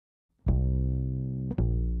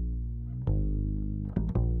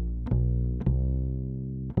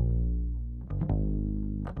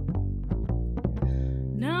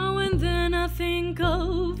I think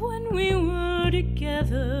of when we were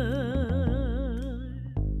together.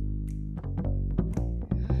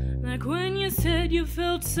 Like when you said you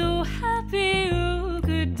felt so happy you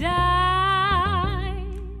could die.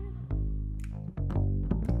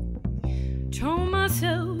 Told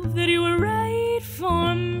myself that you were right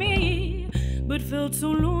for me, but felt so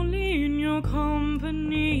lonely in your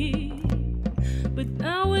company. But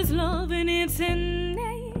that was love and it's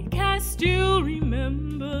innate, I still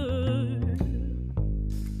remember.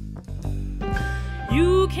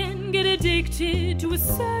 You can get addicted to a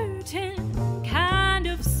certain kind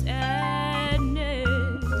of sadness,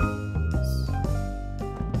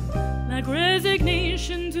 like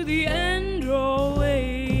resignation to the end,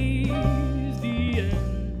 always the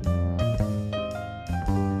end.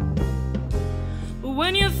 But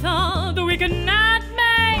when you thought that we could not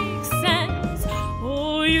make sense,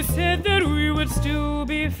 oh, you said that we would still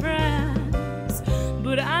be friends.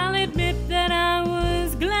 But I'll admit that I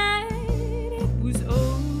was glad it was over.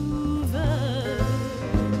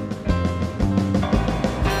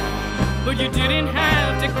 But you didn't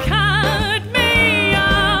have to cut me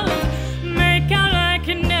off, make out like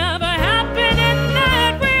it never happened and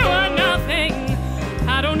that we were nothing.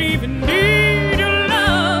 I don't even need your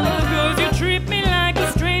love, 'cause you treat me like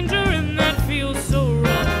a stranger and that feels so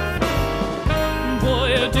rough. Boy,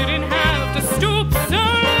 you didn't have to stoop so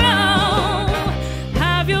low,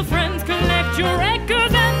 have your friends collect your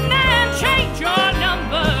records and then change your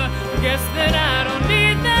number. Guess that I don't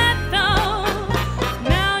need that though.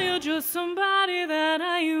 Now you're just somebody that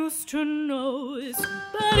I used to know.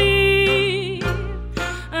 Somebody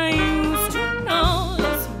I used to know.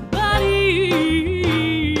 Somebody.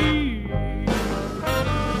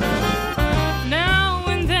 Now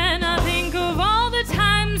and then I think of all the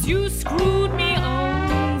times you screwed me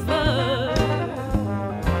over,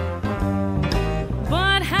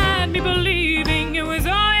 but had me believing it was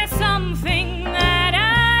always something that I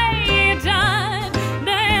done.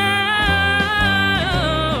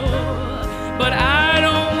 But I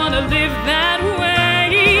don't want to live that way,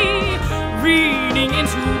 reading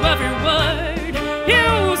into every word you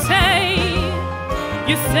say.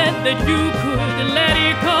 You said that you could let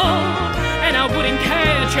it go, and I wouldn't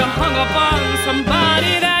catch you hung up on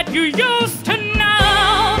somebody that you used to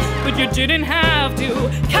know. But you didn't have to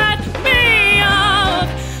cut me off,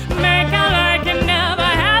 make out like it never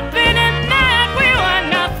happened and that we were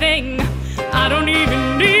nothing. I don't even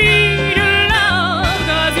need your love,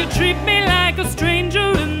 'cause you treat me like a stranger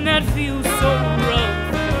and that feels so rough.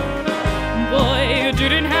 Boy, you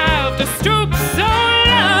didn't have to stoop so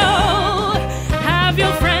low, have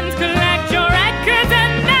your friends collect your records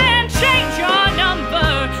and then change your number.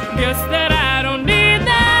 Guess that I don't need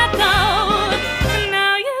that though.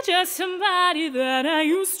 Now you're just somebody that I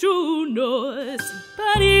used to know.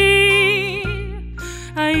 Somebody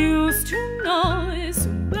I used to know.